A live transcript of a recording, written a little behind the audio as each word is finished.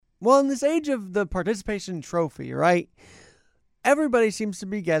Well, in this age of the participation trophy, right? Everybody seems to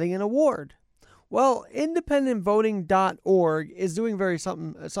be getting an award. Well, independentvoting.org is doing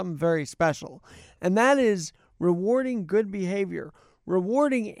something very special, and that is rewarding good behavior,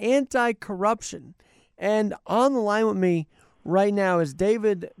 rewarding anti-corruption. And on the line with me right now is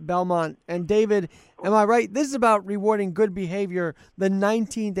David Belmont. And David, am I right? This is about rewarding good behavior, the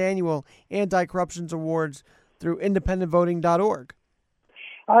 19th annual Anti-Corruption Awards through independentvoting.org.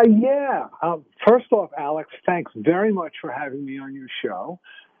 Yeah. First off, Alex, thanks very much for having me on your show.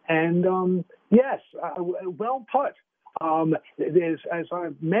 And yes, well put. There's,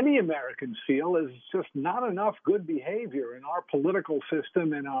 many Americans feel, is just not enough good behavior in our political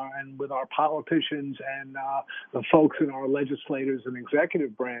system and with our politicians and the folks in our legislators and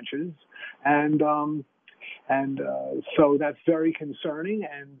executive branches. So that's very concerning.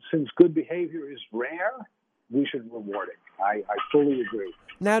 And since good behavior is rare, we should reward it. I fully agree.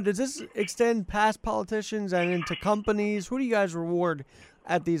 Now, does this extend past politicians and into companies? Who do you guys reward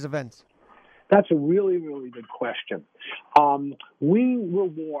at these events? That's a really, really good question. We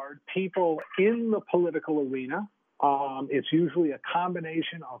reward people in the political arena. It's usually a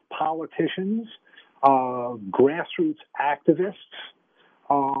combination of politicians, grassroots activists,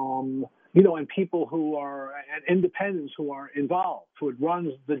 and people who are, and independents who are involved. So it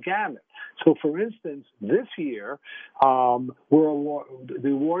runs the gamut. So, for instance, this year, the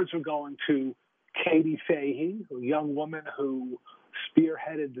awards are going to Katie Fahey, a young woman who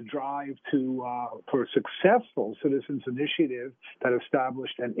spearheaded the drive for a successful citizens initiative that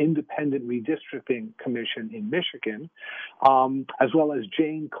established an independent redistricting commission in Michigan, as well as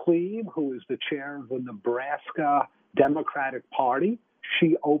Jane Cleave, who is the chair of the Nebraska Democratic Party.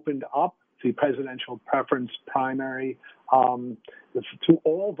 She opened up the presidential preference primary to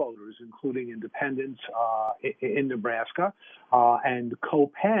all voters, including independents in Nebraska, and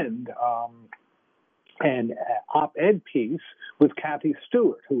co-penned an op-ed piece with Kathy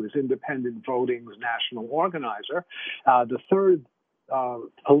Stewart, who is Independent Voting's national organizer. The third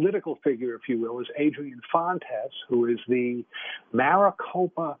political figure, if you will, is Adrian Fontes, who is the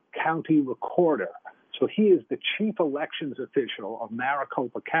Maricopa County Recorder. So he is the chief elections official of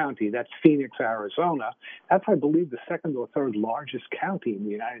Maricopa County. That's Phoenix, Arizona. That's, I believe, the second or third largest county in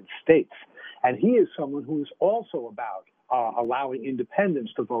the United States. And he is someone who is also about allowing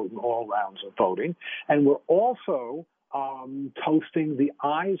independents to vote in all rounds of voting. And we're also toasting the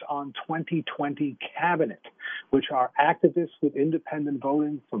Eyes on 2020 cabinet, which are activists with independent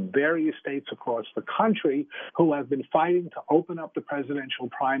voting from various states across the country who have been fighting to open up the presidential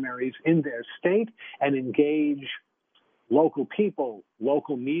primaries in their state and engage local people,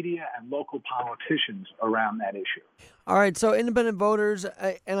 local media, and local politicians around that issue. All right, so independent voters,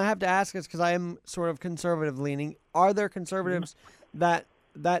 and I have to ask this because I am sort of conservative leaning, are there conservatives that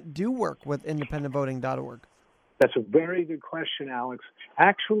do work with independentvoting.org? That's a very good question, Alex.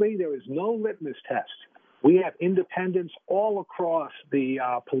 Actually, there is no litmus test. We have independents all across the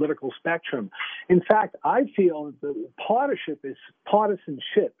political spectrum. In fact, I feel that the partisanship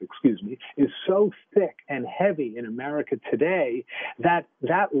is so thick and heavy in America today that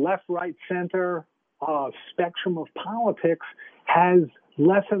left, right, center spectrum of politics has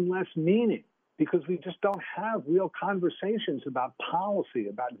less and less meaning, because we just don't have real conversations about policy,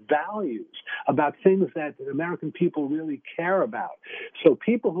 about values, about things that American people really care about. So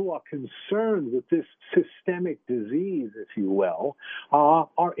people who are concerned with this systemic disease, if you will,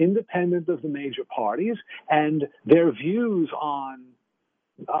 are independent of the major parties, and their views on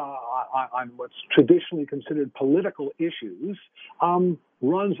what's traditionally considered political issues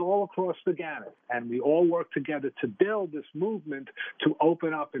runs all across the gamut. And we all work together to build this movement to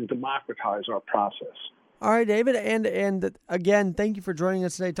open up and democratize our process. All right, David, and again, thank you for joining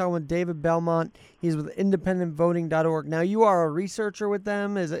us today, talking with David Belmont. He's with independentvoting.org. Now, you are a researcher with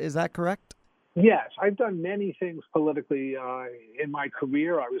them, is that correct? Yes, I've done many things politically in my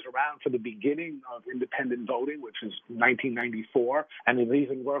career. I was around for the beginning of independent voting, which is 1994, and I've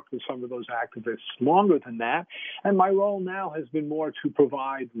even worked with some of those activists longer than that. And my role now has been more to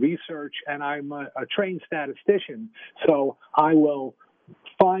provide research, and I'm a trained statistician, so I will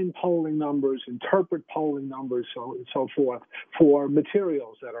find polling numbers, interpret polling numbers, so forth, for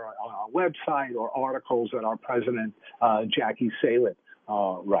materials that are on our website or articles that our president, Jackie Salit,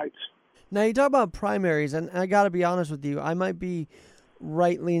 writes. Now, you talk about primaries, and I got to be honest with you, I might be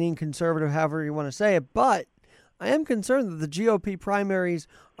right-leaning, conservative, however you want to say it, but I am concerned that the GOP primaries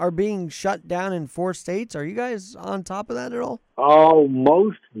are being shut down in 4 states. Are you guys on top of that at all? Oh,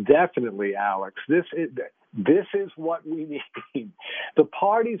 most definitely, Alex. This is what we need. The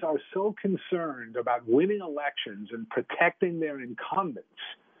parties are so concerned about winning elections and protecting their incumbents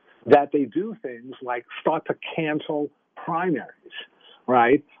that they do things like start to cancel primaries,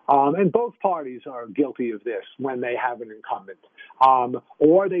 right? And both parties are guilty of this when they have an incumbent.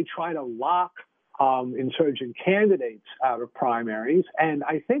 Or they try to lock insurgent candidates out of primaries. And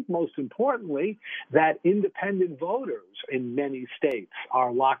I think most importantly, that independent voters in many states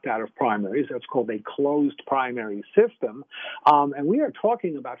are locked out of primaries. That's called a closed primary system. And we are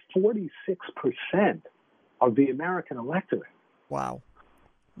talking about 46% of the American electorate. Wow.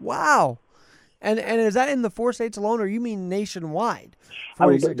 Wow. And is that in the 4 states alone, or you mean nationwide?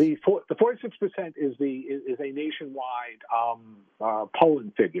 46. The 46% is a nationwide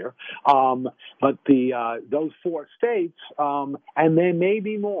polling figure, but those 4 states, and there may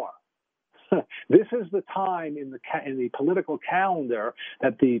be more. This is the time in the political calendar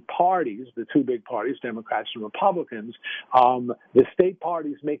that the parties, the 2 big parties, Democrats and Republicans, the state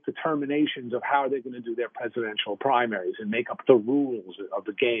parties make determinations of how they're going to do their presidential primaries and make up the rules of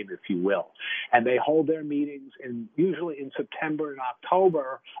the game, if you will. And they hold their meetings usually in September and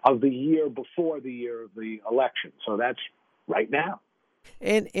October of the year before the year of the election. So that's right now.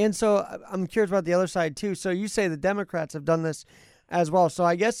 And so I'm curious about the other side too. So you say the Democrats have done this as well. So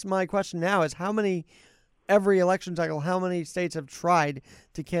I guess my question now is every election cycle, how many states have tried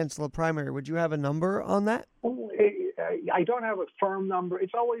to cancel a primary? Would you have a number on that? I don't have a firm number.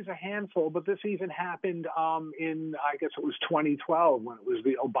 It's always a handful, but this even happened in, I guess it was 2012 when it was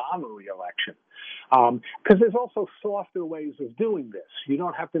the Obama reelection. Because there's also softer ways of doing this. You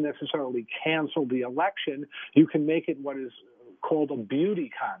don't have to necessarily cancel the election. You can make it what is called a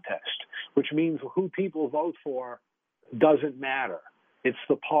beauty contest, which means who people vote for doesn't matter. It's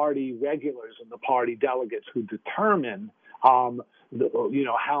the party regulars and the party delegates who determine,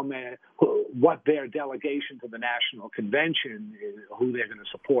 what their delegation to the national convention is, who they're going to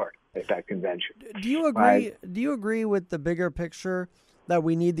support at that convention. Do you agree? Right? Do you agree with the bigger picture that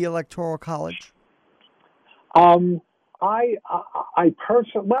we need the Electoral College? I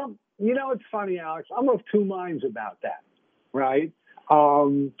personally, well, it's funny, Alex. I'm of 2 minds about that, right?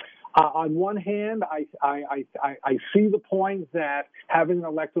 On one hand, I see the point that having an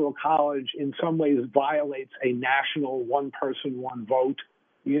electoral college in some ways violates a national one person, one vote.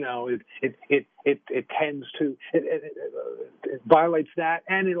 It tends to it violates that,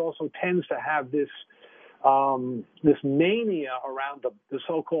 and it also tends to have this mania around the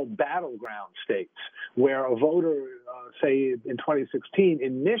so-called battleground states, where a voter, say in 2016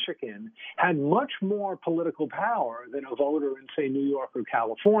 in Michigan, had much more political power than a voter in, say, New York or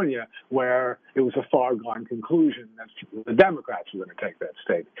California, where it was a far-gone conclusion that the Democrats were going to take that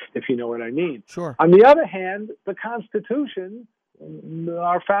state, if you know what I mean. Sure. On the other hand, the Constitution,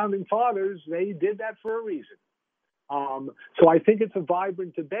 our founding fathers, they did that for a reason. So I think it's a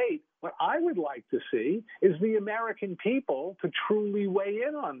vibrant debate. What I would like to see is the American people to truly weigh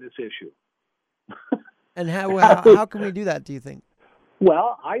in on this issue. And how can we do that, do you think?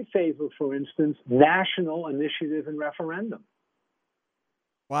 Well, I favor, for instance, national initiative and referendum.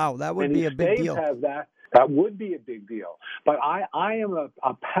 Wow, that would be a big deal. Have that. That would be a big deal. But I am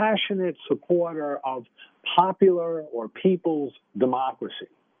a passionate supporter of popular or people's democracy,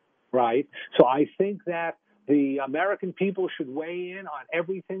 right? So I think that the American people should weigh in on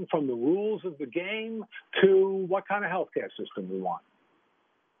everything from the rules of the game to what kind of healthcare system we want.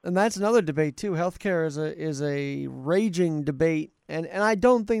 And that's another debate too. Healthcare is a raging debate, and I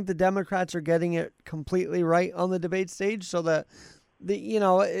don't think the Democrats are getting it completely right on the debate stage. So that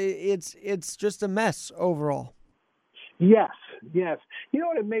it's just a mess overall. Yes. You know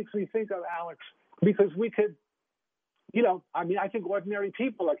what it makes me think of, Alex? Because we could. I think ordinary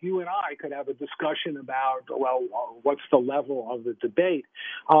people like you and I could have a discussion about, what's the level of the debate.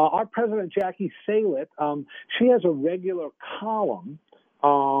 Our president, Jackie Salit, she has a regular column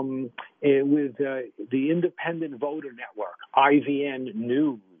with the Independent Voter Network, IVN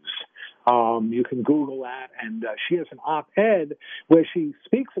News. You can Google that, and she has an op-ed where she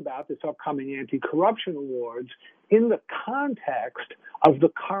speaks about this upcoming anti-corruption awards in the context of the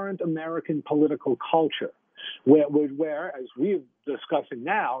current American political culture. Where, as we're discussing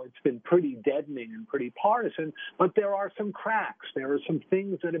now, it's been pretty deadening and pretty partisan, but there are some cracks. There are some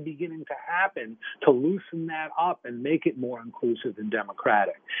things that are beginning to happen to loosen that up and make it more inclusive and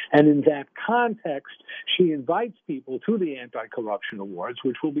democratic. And in that context, she invites people to the Anti-Corruption Awards,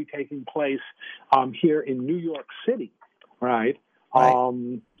 which will be taking place here in New York City, right?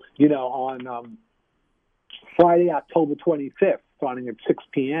 On Friday, October 25th, starting at 6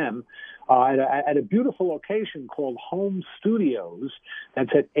 p.m., at a beautiful location called Home Studios. That's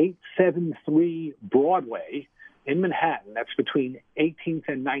at 873 Broadway in Manhattan. That's between 18th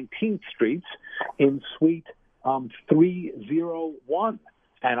and 19th Streets in Suite 301.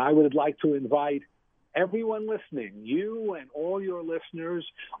 And I would like to invite everyone listening, you and all your listeners,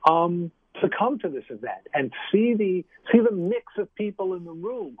 to come to this event and see the mix of people in the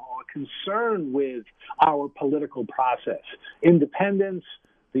room who are concerned with our political process. Independents,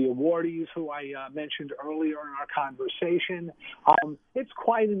 the awardees who I mentioned earlier in our conversation. It's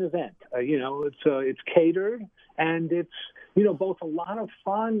quite an event. It's catered, and it's both a lot of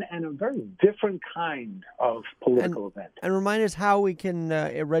fun and a very different kind of political event. And remind us how we can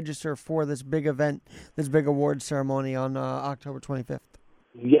register for this big event, this big award ceremony on October 25th.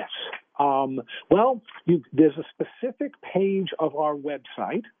 Yes. There's a specific page of our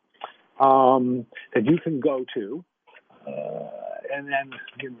website that you can go to. And then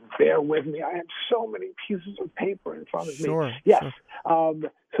bear with me. I have so many pieces of paper in front of me. Yes. Sure.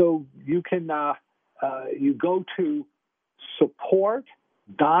 So you can you go to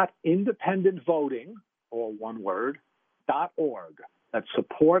support.independentvoting, or one word, .org. That's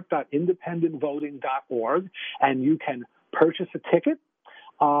support.independentvoting.org, and you can purchase a ticket.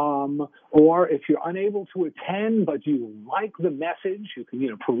 Or if you're unable to attend, but you like the message, you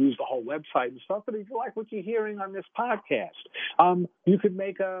can, peruse the whole website and stuff. But if you like what you're hearing on this podcast, you could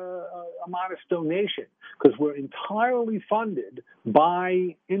make a modest donation, because we're entirely funded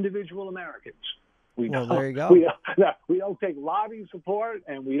by individual Americans. There you go. We don't take lobby support,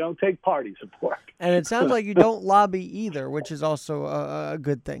 and we don't take party support. And it sounds like you don't lobby either, which is also a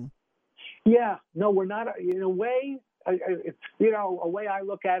good thing. Yeah. No, we're not. In a way, a way I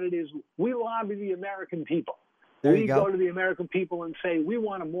look at it is we lobby the American people. We go to the American people and say, we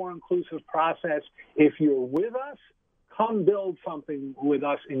want a more inclusive process. If you're with us, come build something with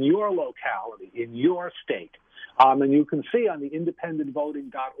us in your locality, in your state. And you can see on the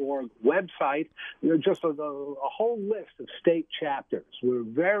independentvoting.org website, just a whole list of state chapters. We're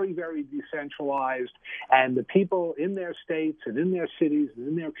very, very decentralized, and the people in their states and in their cities and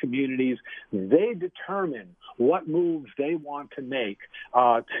in their communities, they determine what moves they want to make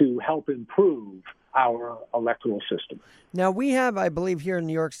to help improve our electoral system. Now, we have, I believe, here in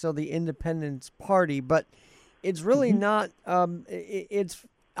New York still the Independence Party, but it's really not, it's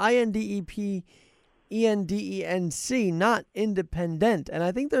INDEP, ENDENC, not independent. And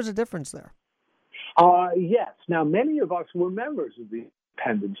I think there's a difference there. Yes. Now, many of us were members of the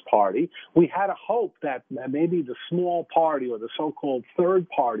Independence Party. We had a hope that maybe the small party, or the so-called third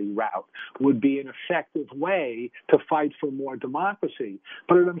party route, would be an effective way to fight for more democracy.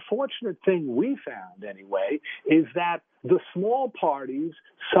 But an unfortunate thing we found, anyway, is that the small parties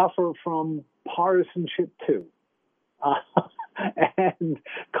suffer from partisanship too. And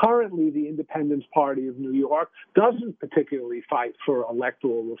currently, the Independence Party of New York doesn't particularly fight for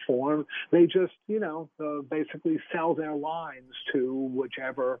electoral reform. They just, basically sell their lines to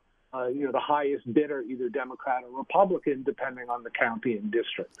whichever, the highest bidder, either Democrat or Republican, depending on the county and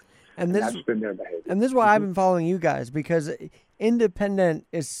district. And that's been their behavior. And this is why I've been following you guys, because independent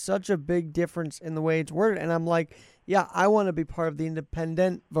is such a big difference in the way it's worded. And I'm like, yeah, I want to be part of the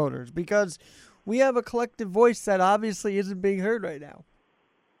independent voters, because we have a collective voice that obviously isn't being heard right now.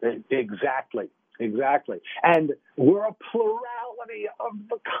 Exactly. And we're a plurality of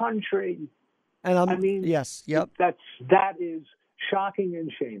the country. And yes, yep. That is shocking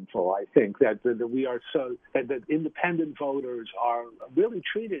and shameful. I think that we are that independent voters are really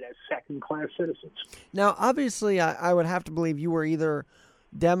treated as second-class citizens. Now, obviously, I would have to believe you were either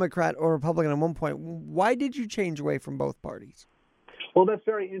Democrat or Republican at one point. Why did you change away from both parties? Well, that's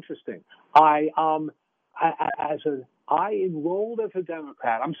very interesting. I enrolled as a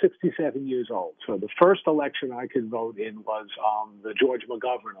Democrat. I'm 67 years old, so the first election I could vote in was the George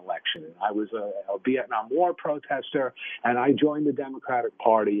McGovern election. And I was a Vietnam War protester, and I joined the Democratic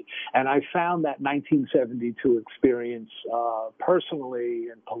Party. And I found that 1972 experience personally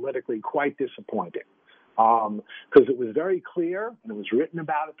and politically quite disappointing. Because it was very clear, and it was written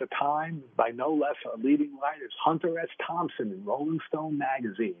about at the time by no less a leading writers, Hunter S. Thompson in Rolling Stone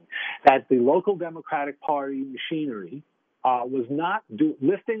magazine, that the local Democratic Party machinery was not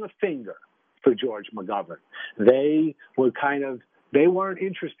lifting a finger for George McGovern. They were they weren't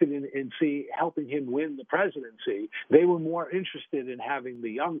interested in helping him win the presidency. They were more interested in having the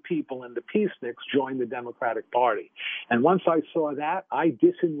young people and the peaceniks join the Democratic Party. And once I saw that, I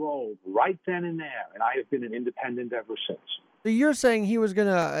disenrolled right then and there, and I have been an independent ever since. So you're saying he was going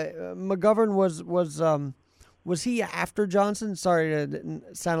to McGovern was he after Johnson? Sorry to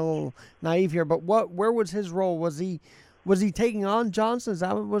sound a little naive here, but where was his role? Was he taking on Johnson? Is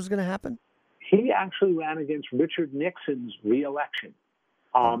that what was going to happen? He actually ran against Richard Nixon's reelection.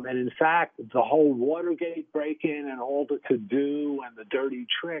 And in fact, the whole Watergate break-in and all the to-do and the dirty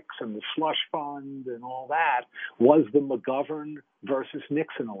tricks and the slush fund and all that was the McGovern versus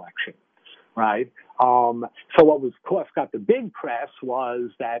Nixon election. Right. So what was, of course, got the big press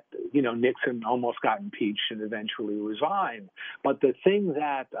was that, Nixon almost got impeached and eventually resigned. But the thing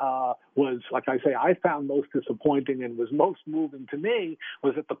that was, like I say, I found most disappointing and was most moving to me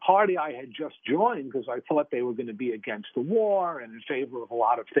was that the party I had just joined, because I thought they were going to be against the war and in favor of a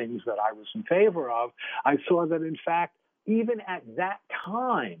lot of things that I was in favor of, I saw that, in fact, even at that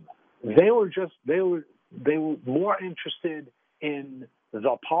time, they were more interested in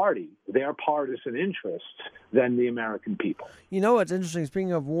the party, their partisan interests, than the American people. You know what's interesting?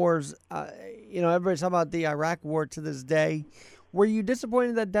 Speaking of wars, everybody's talking about the Iraq War to this day. Were you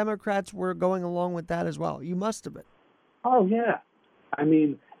disappointed that Democrats were going along with that as well? You must have been. Oh, yeah. I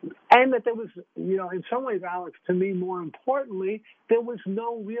mean, and that there was, in some ways, Alex, to me, more importantly, there was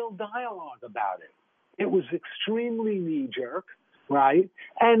no real dialogue about it. It was extremely knee-jerk, right?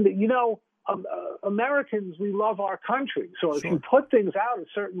 And, Americans, we love our country. So if you put things out a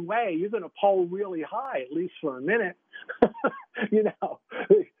certain way, you're going to poll really high, at least for a minute. The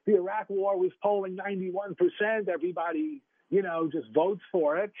Iraq War was polling 91%. Everybody, just votes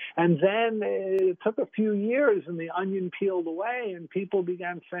for it. And then it took a few years and the onion peeled away and people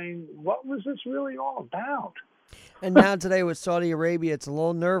began saying, what was this really all about? And now today with Saudi Arabia, it's a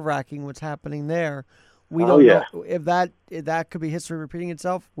little nerve-wracking what's happening there. We don't know if that could be history repeating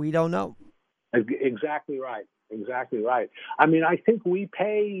itself. We don't know. Exactly right. Exactly right. I mean, I think we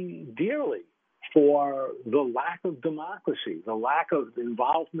pay dearly for the lack of democracy, the lack of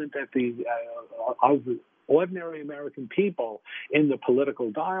involvement of the ordinary American people in the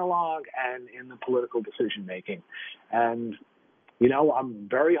political dialogue and in the political decision making. And I'm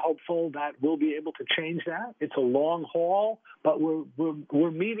very hopeful that we'll be able to change that. It's a long haul, but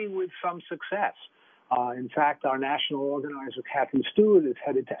we're meeting with some success. In fact, our national organizer, Kathy Stewart, is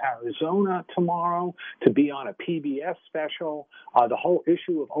headed to Arizona tomorrow to be on a PBS special. The whole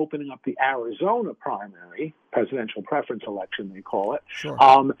issue of opening up the Arizona primary, presidential preference election, they call it,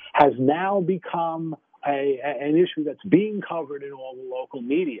 has now become an issue that's being covered in all the local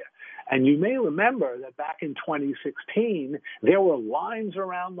media. And you may remember that back in 2016, there were lines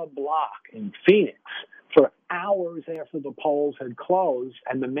around the block in Phoenix for hours after the polls had closed.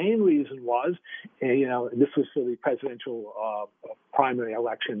 And the main reason was, this was for the presidential primary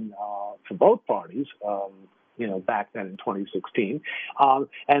election for both parties, back then in 2016.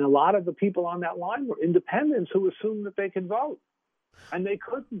 And a lot of the people on that line were independents who assumed that they could vote. And they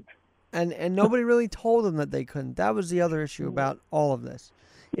couldn't. And nobody really told them that they couldn't. That was the other issue about all of this.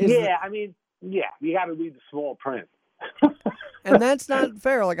 You got to read the small print. And that's not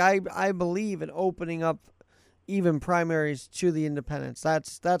fair. Like I believe in opening up even primaries to the independents.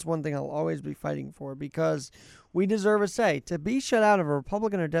 That's one thing I'll always be fighting for, because we deserve a say. To be shut out of a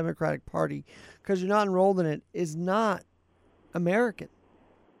Republican or Democratic Party because you're not enrolled in it is not American.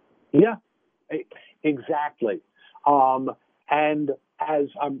 Yeah, exactly. And as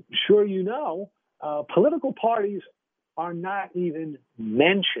I'm sure you know, political parties are not even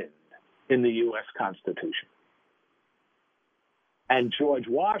mentioned in the U.S. Constitution. And George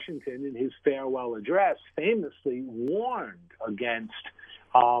Washington, in his farewell address, famously warned against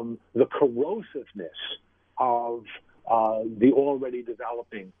the corrosiveness of the already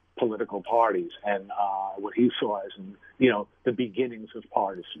developing political parties and what he saw as, the beginnings of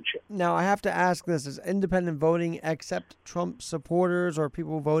partisanship. Now, I have to ask this. Is independent voting accept Trump supporters or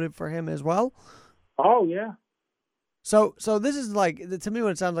people who voted for him as well? Oh, yeah. So this is like, to me,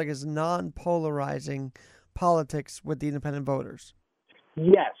 what it sounds like is non-polarizing politics with the independent voters.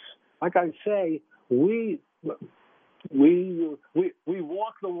 Yes. Like I say, we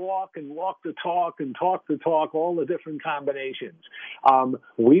walk the walk and walk the talk and talk the talk, all the different combinations.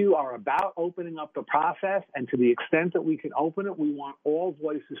 We are about opening up the process, and to the extent that we can open it, we want all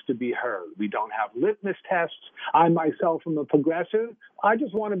voices to be heard. We don't have litmus tests. I myself am a progressive. I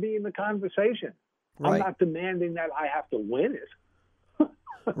just want to be in the conversation. Right. I'm not demanding that I have to win it.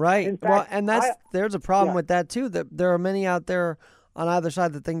 Right. Fact, well, and there's a problem with that, too, that there are many out there on either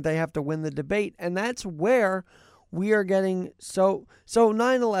side that think they have to win the debate. And that's where we are getting so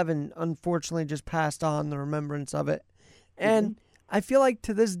 9/11, unfortunately, just passed on, the remembrance of it. And I feel like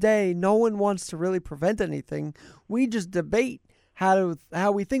to this day, no one wants to really prevent anything. We just debate how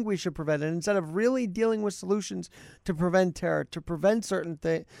we think we should prevent it, instead of really dealing with solutions to prevent terror, to prevent certain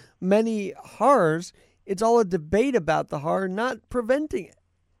many horrors. It's all a debate about the horror, not preventing it.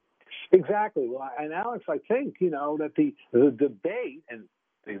 Exactly. Well, and Alex, I think, that the debate, and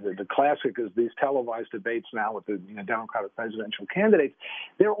the classic is these televised debates now with the Democratic presidential candidates,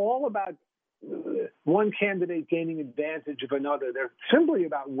 they're all about one candidate gaining advantage of another. They're simply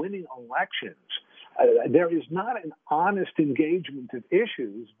about winning elections. there is not an honest engagement of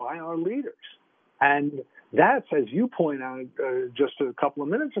issues by our leaders. And that's, as you point out just a couple of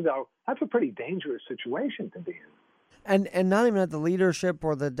minutes ago, that's a pretty dangerous situation to be in. And not even at the leadership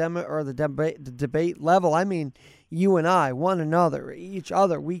or the debate level. I mean, you and I, one another, each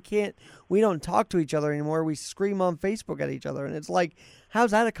other. We don't talk to each other anymore. We scream on Facebook at each other, and it's like, how's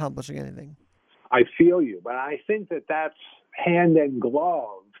that accomplishing anything? I feel you, but I think that that's hand in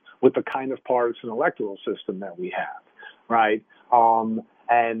glove with the kind of partisan electoral system that we have, right?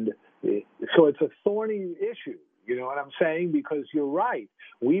 And so it's a thorny issue. You know what I'm saying? Because you're right.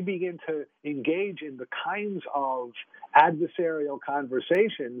 We begin to engage in the kinds of adversarial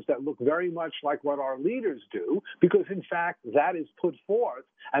conversations that look very much like what our leaders do, because, in fact, that is put forth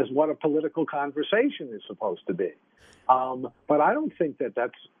as what a political conversation is supposed to be. But I don't think that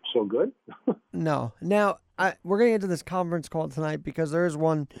that's so good. No. Now, we're going to get to this conference call tonight because there is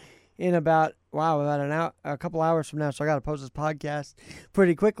one in about an hour, a couple hours from now, so I got to post this podcast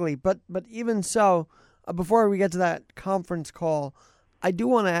pretty quickly. But even so, before we get to that conference call, I do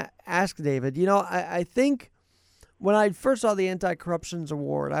want to ask David, I think when I first saw the Anti-Corruptions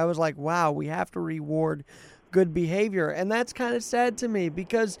Award, I was like, wow, we have to reward good behavior. And that's kind of sad to me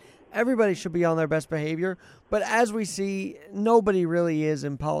because everybody should be on their best behavior. But as we see, nobody really is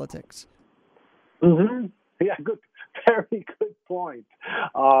in politics. Mm-hmm. Yeah, good. Very good point.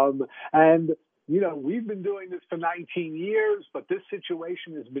 And we've been doing this for 19 years, but this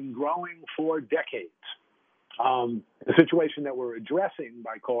situation has been growing for decades. The situation that we're addressing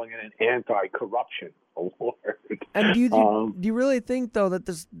by calling it an anti-corruption award. And do you really think, though,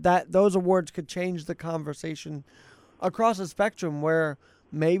 that those awards could change the conversation across the spectrum where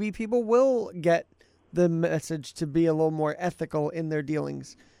maybe people will get the message to be a little more ethical in their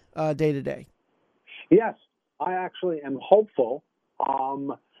dealings day to day? Yes, I actually am hopeful.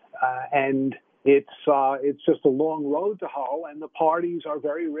 And it's just a long road to hoe, and the parties are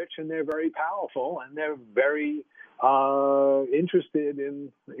very rich and they're very powerful and they're very interested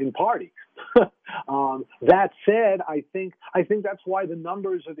in parties. That said, I think that's why the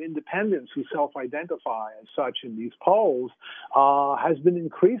numbers of independents who self-identify as such in these polls has been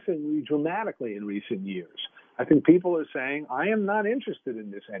increasing dramatically in recent years. I think people are saying, I am not interested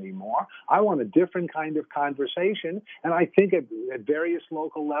in this anymore. I want a different kind of conversation. And I think at various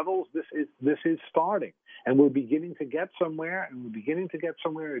local levels, this is starting. And we're beginning to get somewhere,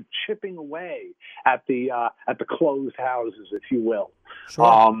 chipping away at the closed houses, if you will.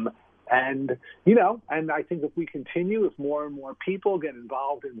 Sure. And I think if we continue, if more and more people get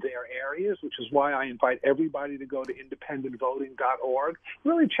involved in their areas, which is why I invite everybody to go to independentvoting.org,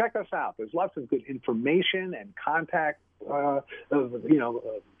 really check us out. There's lots of good information and contact,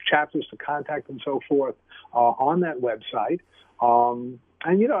 chapters to contact and so forth on that website. And,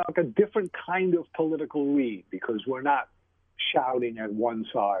 like a different kind of political read, because we're not shouting at one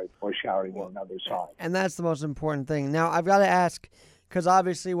side or shouting at another side. And that's the most important thing. Now, I've got to ask, because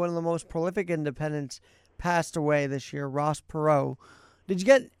obviously one of the most prolific independents passed away this year, Ross Perot. Did you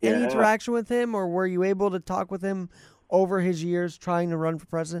get any interaction with him, or were you able to talk with him over his years trying to run for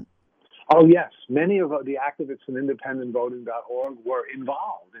president? Oh, yes. Many of the activists in independentvoting.org were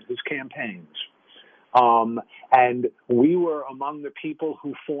involved in his campaigns. And we were among the people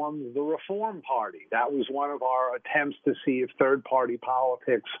who formed the Reform Party. That was one of our attempts to see if third-party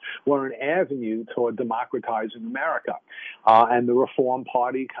politics were an avenue toward democratizing America. And the Reform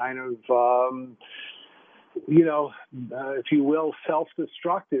Party kind of, if you will,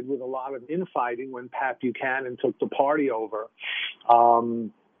 self-destructed with a lot of infighting when Pat Buchanan took the party over.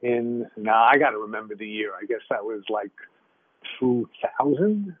 I got to remember the year. I guess that was like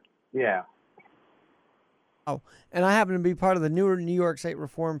 2000. Yeah. Oh, and I happen to be part of the newer New York State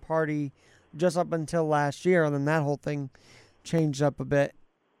Reform Party just up until last year, and then that whole thing changed up a bit.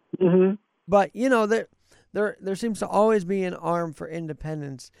 Mm-hmm. But there seems to always be an arm for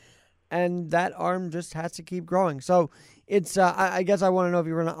independence, and that arm just has to keep growing. So it's I guess I want to know if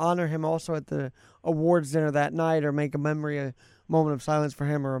you were going to honor him also at the awards dinner that night, or make a moment of silence for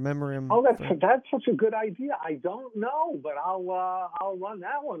him, or remember him. Oh, that's such a good idea. I don't know, but I'll run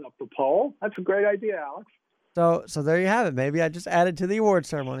that one up the poll. That's a great idea, Alex. So there you have it. Maybe I just added to the award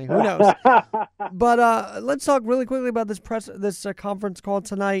ceremony. Who knows? But let's talk really quickly about this conference call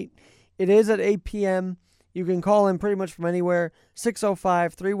tonight. It is at 8 p.m. You can call in pretty much from anywhere,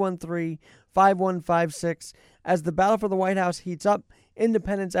 605-313-5156. As the battle for the White House heats up,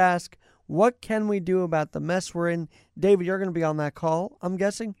 independents ask, what can we do about the mess we're in? David, you're going to be on that call, I'm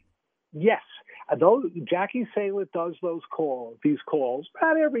guessing? Yes. Jackie Salet does these calls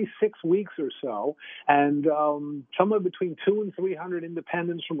about every 6 weeks or so, and somewhere between 200 and 300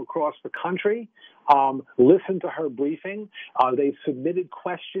 independents from across the country listen to her briefing. They've submitted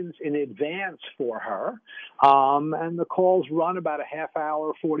questions in advance for her, and the calls run about a half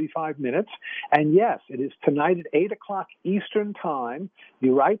hour, 45 minutes. And yes, it is tonight at 8 o'clock Eastern Time.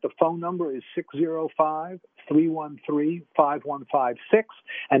 You're right, the phone number is 605-313-5156,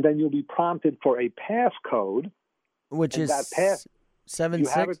 and then you'll be prompted for a passcode. Which and is that pass, 76.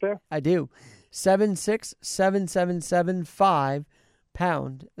 You have it there? I do. 7677775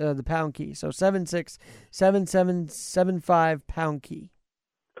 pound, the pound key. So 767775 pound key.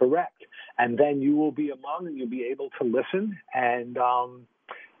 Correct. And then you will be among, and you'll be able to listen. And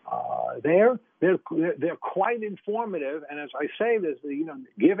they're quite informative. And as I say this,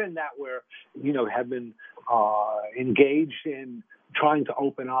 given that we're have been engaged in trying to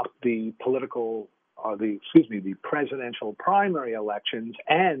open up the the presidential primary elections,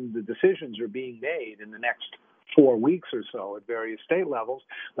 and the decisions are being made in the next 4 weeks or so at various state levels.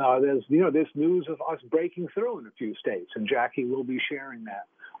 There's this news of us breaking through in a few states, and Jackie will be sharing that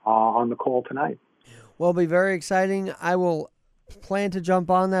on the call tonight. Well, it'll be very exciting. I will plan to jump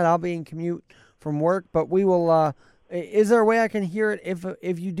on that. I'll be in commute from work, but we will. Is there a way I can hear it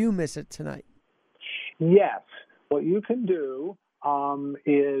if you do miss it tonight? Yes. What you can do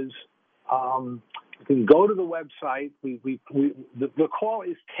is you can go to the website. The call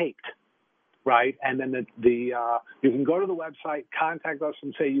is taped, right? And then you can go to the website, contact us,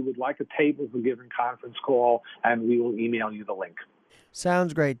 and say you would like a tape of a given conference call, and we will email you the link.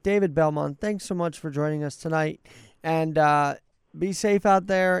 Sounds great. David Belmont, thanks so much for joining us tonight. And be safe out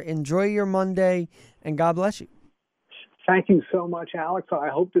there. Enjoy your Monday, and God bless you. Thank you so much, Alex. I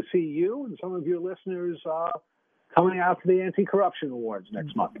hope to see you and some of your listeners coming out to the Anti-Corruption Awards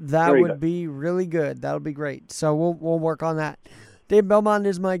next month. That would be really good. That would be great. So we'll work on that. Dave Belmont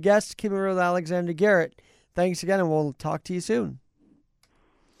is my guest. Keep it real with Alexander Garrett. Thanks again, and we'll talk to you soon.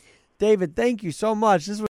 David, thank you so much. This was